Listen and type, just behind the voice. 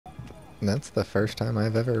That's the first time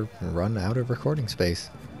I've ever run out of recording space.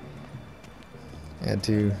 I had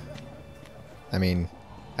to... I mean,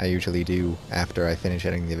 I usually do after I finish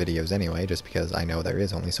editing the videos anyway, just because I know there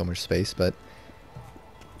is only so much space, but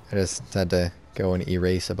I just had to go and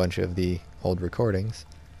erase a bunch of the old recordings.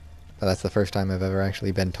 But that's the first time I've ever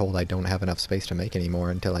actually been told I don't have enough space to make anymore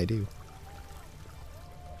until I do.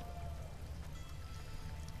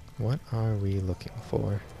 What are we looking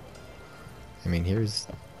for? I mean, here's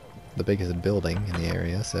the biggest building in the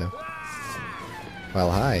area, so... Well,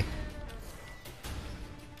 hi.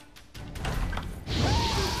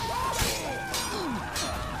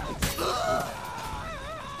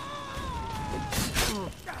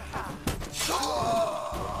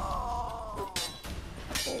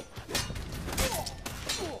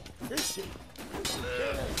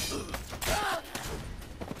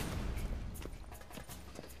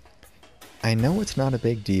 I know it's not a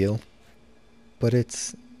big deal, but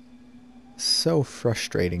it's so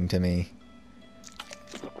frustrating to me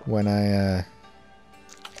when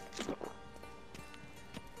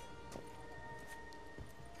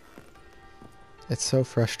it's so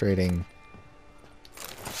frustrating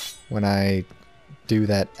when I do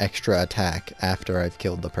that extra attack after I've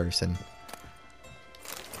killed the person.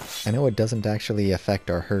 I know it doesn't actually affect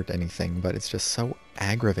or hurt anything, but it's just so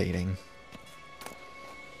aggravating.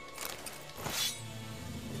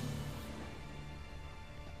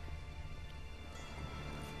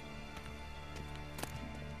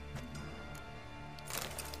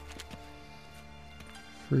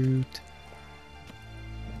 Fruit.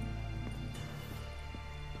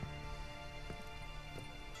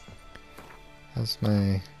 How's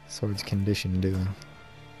my sword's condition doing?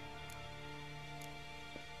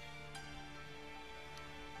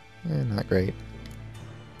 Not great.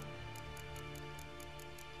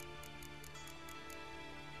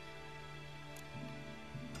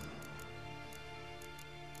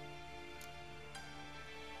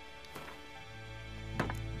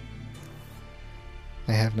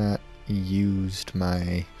 I have not used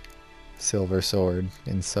my silver sword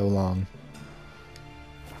in so long.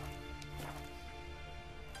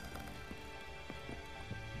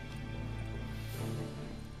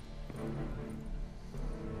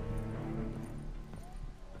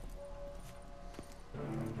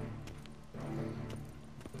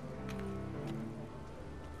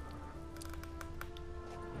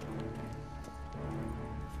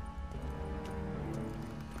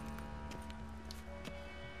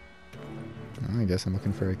 I guess I'm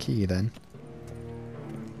looking for a key then.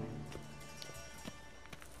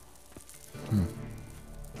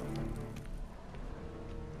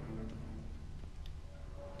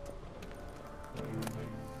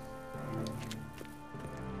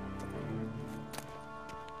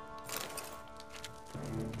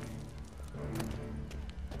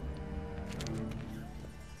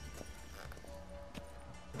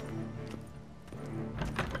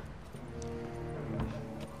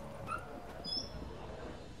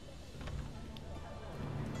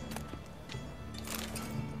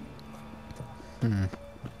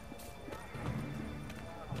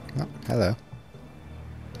 Oh, hello.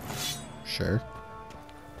 Sure.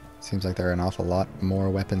 Seems like there are an awful lot more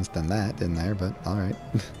weapons than that in there, but alright.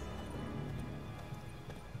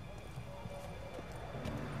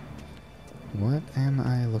 What am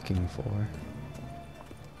I looking for?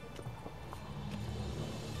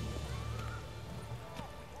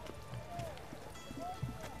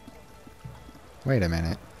 Wait a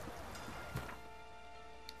minute.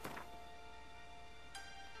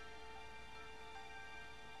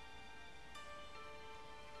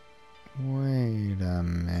 Wait a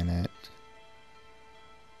minute.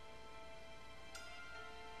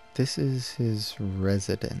 This is his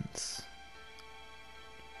residence.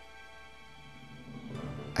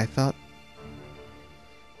 I thought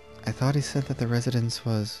he said that the residence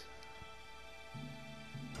was...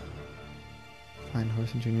 Find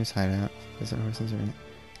horse in Junior's hideout. Visit horses arena.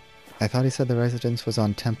 I thought he said the residence was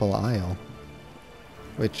on Temple Isle,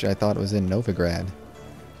 which I thought was in Novigrad.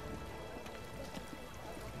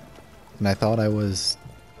 And I thought I was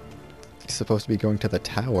supposed to be going to the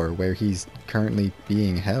tower where he's currently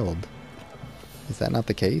being held. Is that not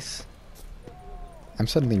the case? I'm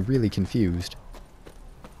suddenly really confused.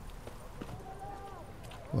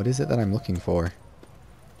 What is it that I'm looking for?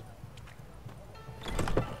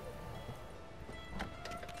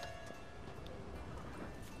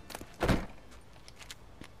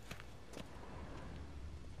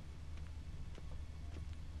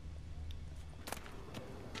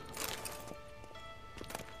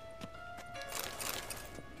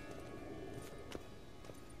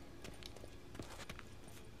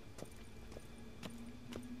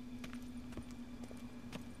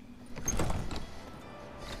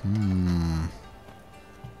 I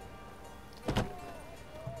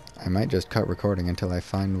might just cut recording until I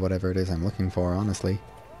find whatever it is I'm looking for, honestly.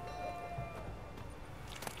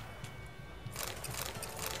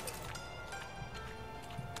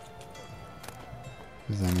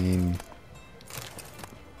 Because, I mean,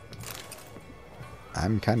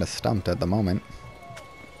 I'm kind of stumped at the moment.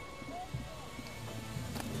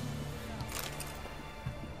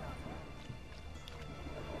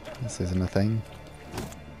 This isn't a thing.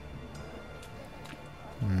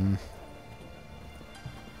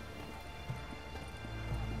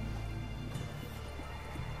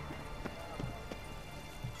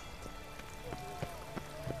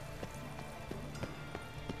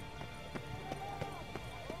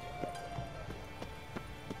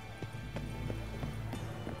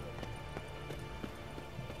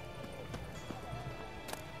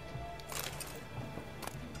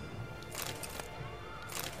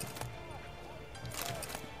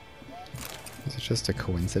 Is it just a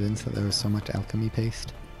coincidence that there was so much alchemy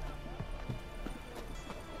paste?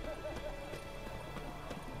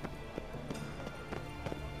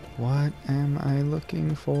 What am I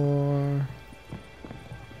looking for?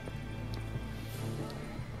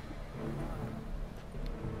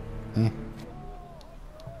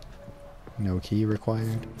 No key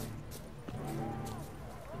required.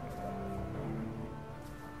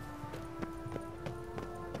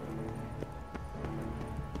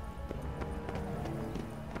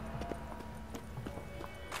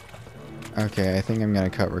 Okay, I think I'm gonna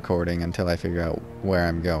cut recording until I figure out where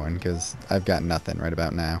I'm going, because I've got nothing right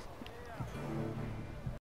about now.